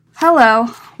Hello,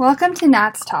 welcome to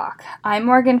Nats Talk. I'm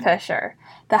Morgan Fisher.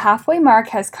 The halfway mark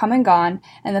has come and gone,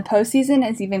 and the postseason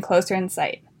is even closer in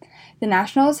sight. The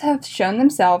Nationals have shown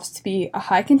themselves to be a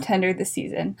high contender this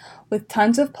season, with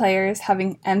tons of players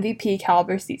having MVP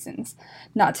caliber seasons,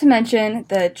 not to mention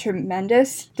the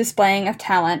tremendous displaying of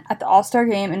talent at the All-Star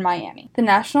Game in Miami. The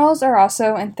Nationals are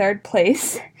also in third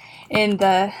place in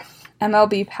the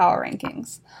MLB Power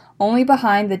Rankings, only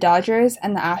behind the Dodgers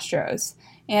and the Astros,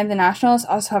 and the Nationals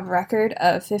also have a record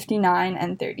of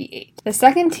 59-38. The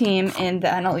second team in the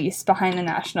NL East behind the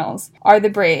Nationals are the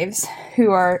Braves,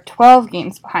 who are 12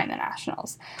 games behind the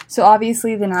Nationals. So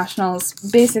obviously the Nationals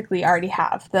basically already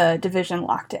have the division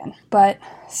locked in. But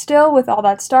still, with all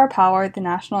that star power, the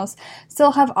Nationals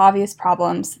still have obvious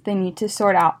problems they need to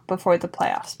sort out before the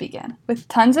playoffs begin. With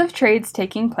tons of trades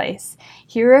taking place,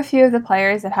 here are a few of the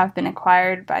players that have been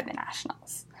acquired by the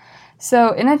Nationals.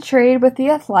 So, in a trade with the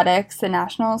Athletics, the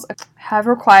Nationals have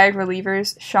acquired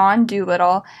relievers Sean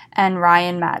Doolittle and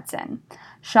Ryan Madson.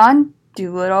 Sean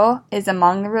Doolittle is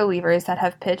among the relievers that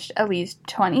have pitched at least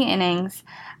 20 innings,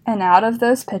 and out of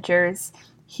those pitchers,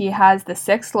 he has the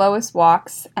 6th lowest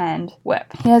walks and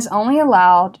whip. He has only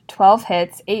allowed 12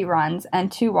 hits, 8 runs,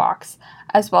 and 2 walks,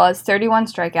 as well as 31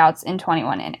 strikeouts in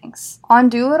 21 innings. On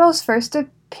Doolittle's first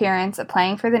appearance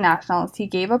playing for the Nationals, he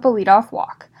gave up a leadoff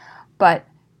walk, but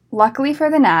luckily for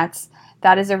the Nats,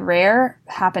 that is a rare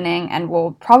happening and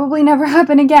will probably never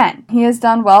happen again. He has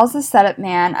done well as a setup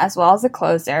man as well as a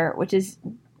closer, which is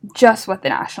just what the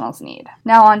Nationals need.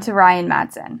 Now on to Ryan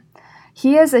Madson.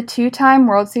 He is a 2-time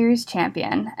World Series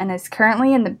champion and is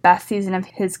currently in the best season of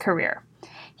his career.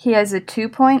 He has a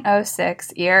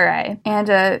 2.06 ERA and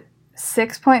a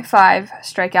 6.5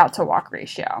 strikeout to walk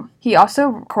ratio. He also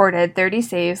recorded 30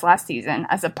 saves last season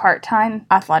as a part-time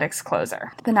Athletics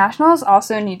closer. The Nationals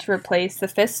also need to replace the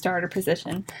 5th starter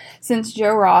position since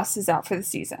Joe Ross is out for the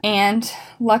season. And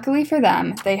luckily for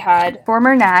them, they had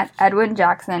former Nat Edwin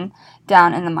Jackson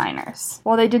down in the minors.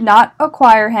 While they did not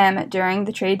acquire him during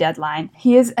the trade deadline,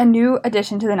 he is a new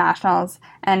addition to the Nationals,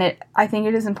 and I think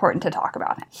it is important to talk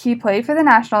about him. He played for the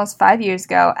Nationals 5 years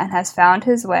ago and has found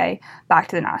his way back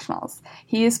to the Nationals.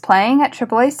 He is playing at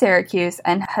AAA Syracuse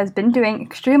and has been doing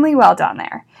extremely well down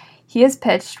there. He has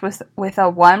pitched with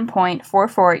a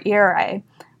 1.44 ERA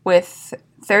with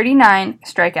 39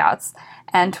 strikeouts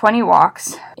and 20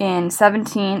 walks in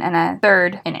 17 and a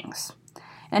third innings.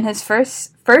 In his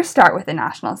first start with the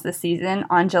Nationals this season,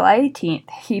 on July 18th,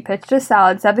 he pitched a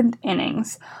solid 7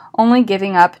 innings, only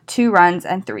giving up 2 runs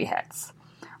and 3 hits.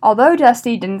 Although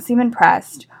Dusty didn't seem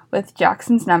impressed with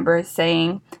Jackson's numbers,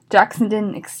 saying Jackson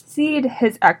didn't exceed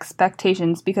his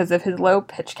expectations because of his low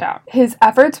pitch count, his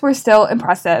efforts were still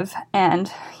impressive,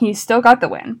 and he still got the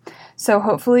win. So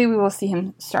hopefully we will see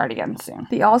him start again soon.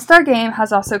 The All-Star Game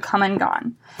has also come and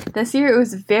gone. This year it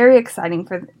was very exciting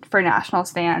for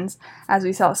Nationals fans, as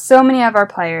we saw so many of our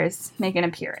players make an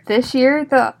appearance. This year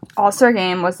the All-Star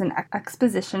Game was an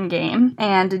exposition game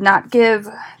and did not give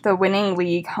the winning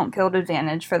league home field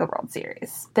advantage for the World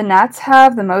Series. The Nats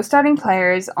have the most starting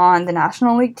players on the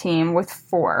National League team with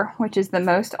 4, which is the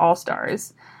most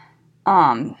All-Stars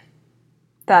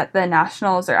that the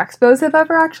Nationals or Expos have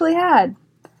ever actually had,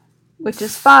 which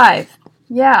is 5.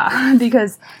 Yeah,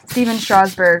 because Steven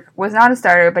Strasburg was not a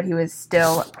starter, but he was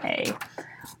still a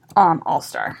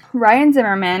All-Star. Ryan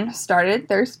Zimmerman started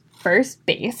first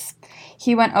base.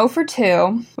 He went 0 for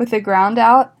 2 with a ground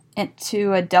out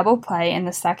into a double play in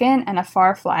the second and a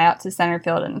far fly out to center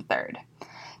field in the third.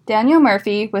 Daniel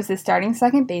Murphy was the starting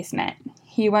second baseman.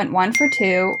 He went 1 for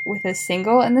 2 with a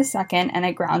single in the second and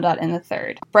a ground out in the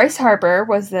third. Bryce Harper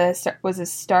was a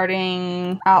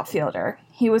starting outfielder.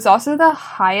 He was also the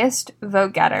highest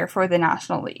vote getter for the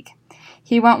National League.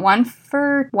 He went 1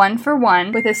 for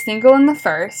 1 with a single in the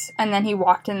first, and then he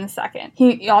walked in the second.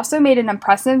 He also made an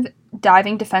impressive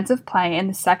diving defensive play in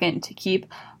the second to keep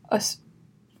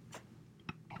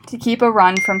a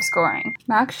run from scoring.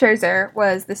 Max Scherzer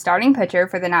was the starting pitcher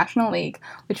for the National League,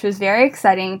 which was very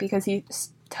exciting because he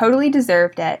totally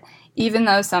deserved it, even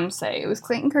though some say it was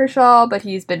Clayton Kershaw, but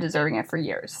he's been deserving it for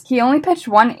years. He only pitched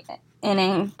 1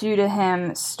 inning due to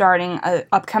him starting an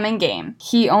upcoming game.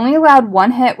 He only allowed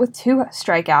 1 hit with 2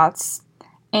 strikeouts,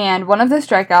 and one of the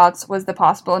strikeouts was the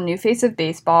possible new face of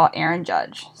baseball, Aaron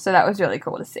Judge, so that was really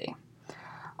cool to see.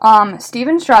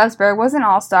 Steven Strasburg was an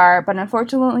all-star, but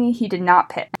unfortunately he did not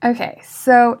pitch. Okay,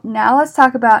 so now let's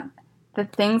talk about the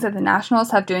things that the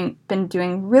Nationals have been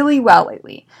doing really well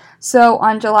lately. So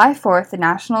on July 4th, the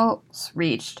Nationals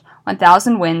reached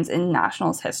 1,000 wins in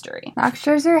Nationals history. Max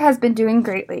Scherzer has been doing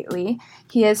great lately.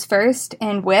 He is first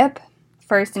in WHIP,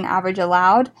 first in average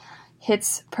allowed,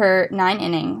 hits per 9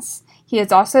 innings. He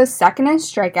is also second in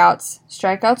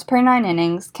strikeouts per 9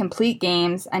 innings, complete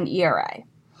games, and ERA.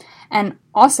 And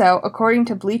also, according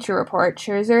to Bleacher Report,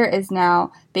 Scherzer is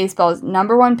now baseball's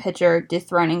 #1 pitcher,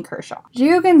 dethroning Kershaw.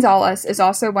 Gio Gonzalez is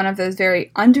also one of those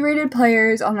very underrated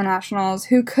players on the Nationals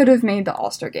who could have made the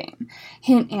All-Star game.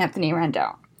 Hint Anthony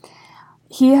Rendon.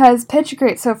 He has pitched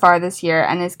great so far this year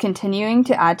and is continuing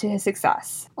to add to his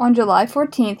success. On July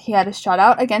 14th, he had a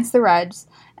shutout against the Reds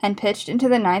and pitched into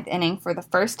the 9th inning for the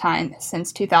first time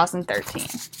since 2013.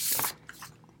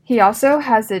 He also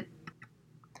has a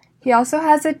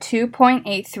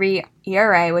 2.83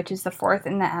 ERA, which is the 4th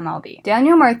in the MLB.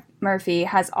 Daniel Murphy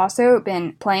has also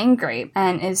been playing great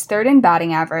and is 3rd in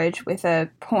batting average with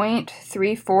a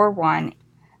 .341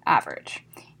 average.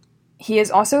 He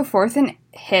is also 4th in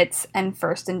hits and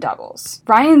 1st in doubles.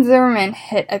 Ryan Zimmerman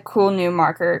hit a cool new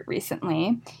marker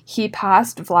recently. He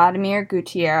passed Vladimir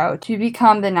Guerrero to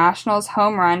become the Nationals'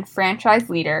 home run franchise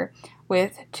leader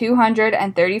with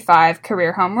 235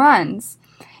 career home runs.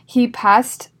 He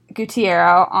passed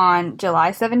Guerrero on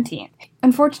July 17th.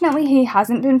 Unfortunately, he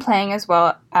hasn't been playing as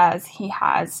well as he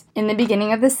has in the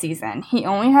beginning of the season. He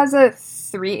only has a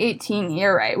 .318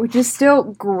 ERA, which is still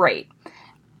great,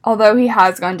 although he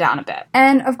has gone down a bit.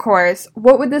 And, of course,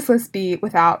 what would this list be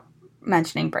without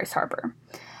mentioning Bryce Harper?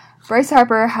 Bryce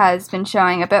Harper has been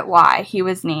showing a bit why he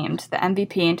was named the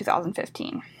MVP in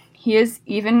 2015. He has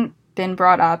even been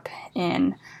brought up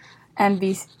in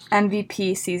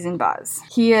MVP season buzz.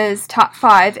 He is top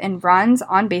 5 in runs,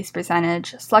 on-base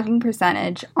percentage, slugging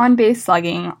percentage, on-base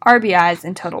slugging, RBIs,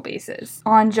 and total bases.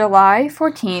 On July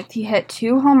 14th, he hit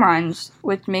 2 home runs,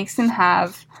 which makes him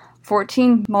have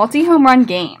 14 multi-home run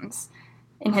games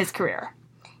in his career.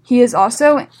 He is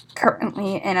also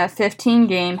currently in a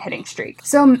 15-game hitting streak.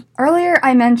 So earlier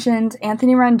I mentioned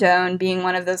Anthony Rendon being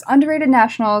one of those underrated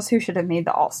Nationals who should have made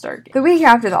the All-Star game. The week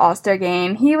after the All-Star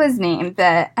game, he was named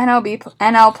the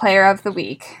NL Player of the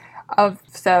Week,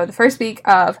 the first week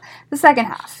of the second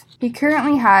half. He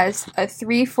currently has a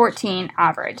 .314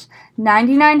 average,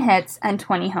 99 hits, and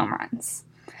 20 home runs.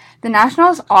 The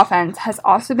Nationals' offense has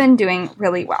also been doing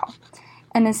really well.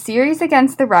 In a series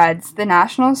against the Reds, the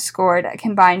Nationals scored a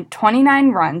combined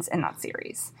 29 runs in that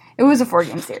series. It was a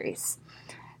 4-game series.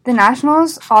 The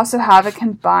Nationals also have a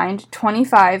combined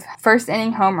 25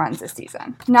 first-inning home runs this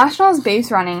season. Nationals base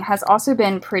running has also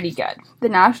been pretty good. The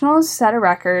Nationals set a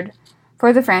record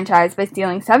for the franchise by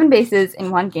stealing 7 bases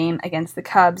in one game against the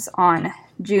Cubs on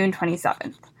June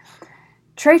 27th.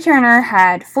 Trey Turner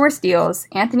had 4 steals,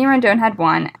 Anthony Rendon had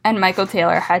 1, and Michael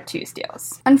Taylor had 2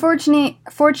 steals.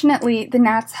 Fortunately, the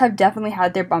Nats have definitely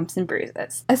had their bumps and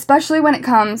bruises, especially when it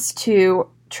comes to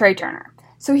Trey Turner.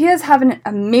 So he has had an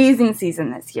amazing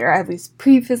season this year. I've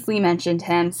previously mentioned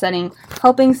him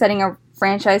helping setting a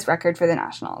franchise record for the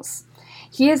Nationals.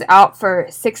 He is out for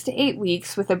 6 to 8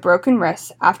 weeks with a broken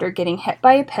wrist after getting hit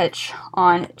by a pitch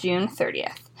on June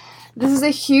 30th. This is a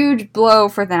huge blow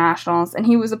for the Nationals, and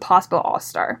he was a possible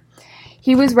All-Star.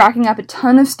 He was racking up a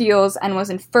ton of steals and was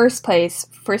in first place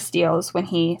for steals when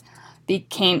he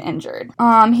became injured.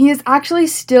 He is actually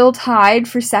still tied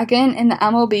for second in the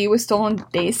MLB with stolen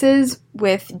bases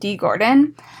with Dee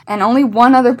Gordon, and only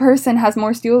one other person has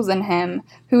more steals than him,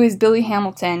 who is Billy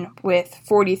Hamilton with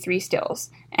 43 steals,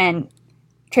 and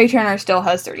Trey Turner still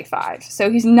has 35, so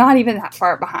he's not even that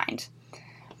far behind.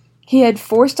 He had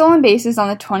 4 stolen bases on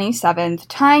the 27th,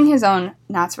 tying his own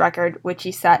Nats record, which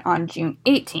he set on June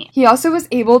 18th. He also was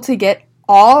able to get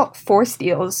all 4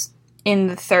 steals in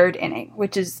the 3rd inning,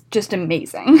 which is just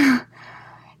amazing.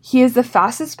 He is the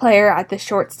fastest player at the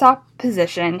shortstop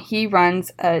position. He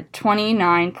runs a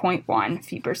 29.1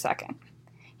 feet per second.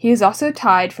 He is also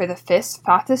tied for the 5th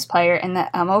fastest player in the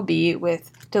MLB with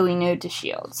Delino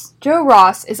DeShields. Joe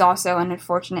Ross is also an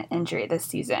unfortunate injury this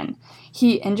season.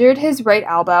 He injured his right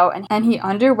elbow and he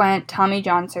underwent Tommy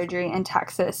John surgery in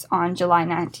Texas on July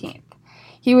 19th.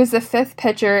 He was the 5th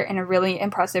pitcher in a really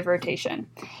impressive rotation.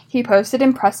 He posted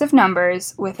impressive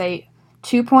numbers with a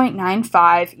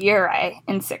 2.95 ERA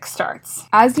in 6 starts.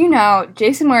 As you know,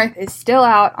 Jason Worth is still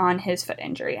out on his foot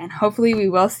injury, and hopefully we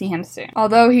will see him soon,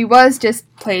 although he was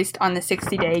just placed on the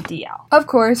 60-day DL. Of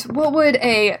course, what would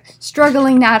a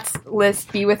struggling Nats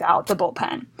list be without the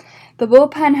bullpen? The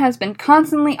bullpen has been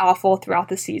constantly awful throughout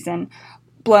the season,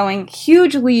 blowing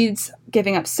huge leads,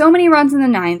 giving up so many runs in the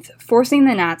 9th, forcing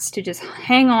the Nats to just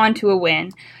hang on to a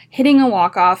win, hitting a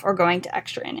walk-off, or going to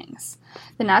extra innings.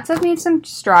 The Nats have made some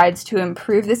strides to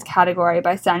improve this category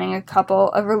by signing a couple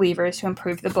of relievers to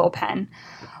improve the bullpen,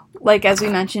 like, as we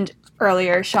mentioned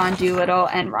earlier, Sean Doolittle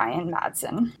and Ryan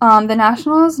Madsen. The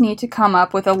Nationals need to come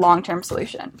up with a long-term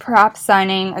solution, perhaps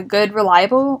signing a good,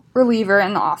 reliable reliever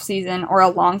in the offseason or a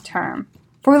long-term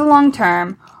for the long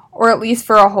term, or at least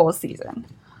for a whole season.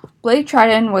 Blake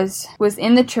Treinen was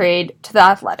in the trade to the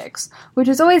Athletics, which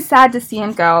was always sad to see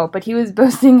him go, but he was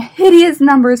boasting hideous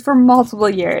numbers for multiple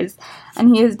years,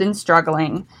 and he has been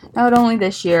struggling, not only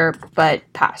this year, but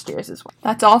past years as well.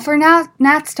 That's all for now,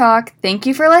 Nats Talk. Thank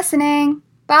you for listening.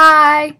 Bye!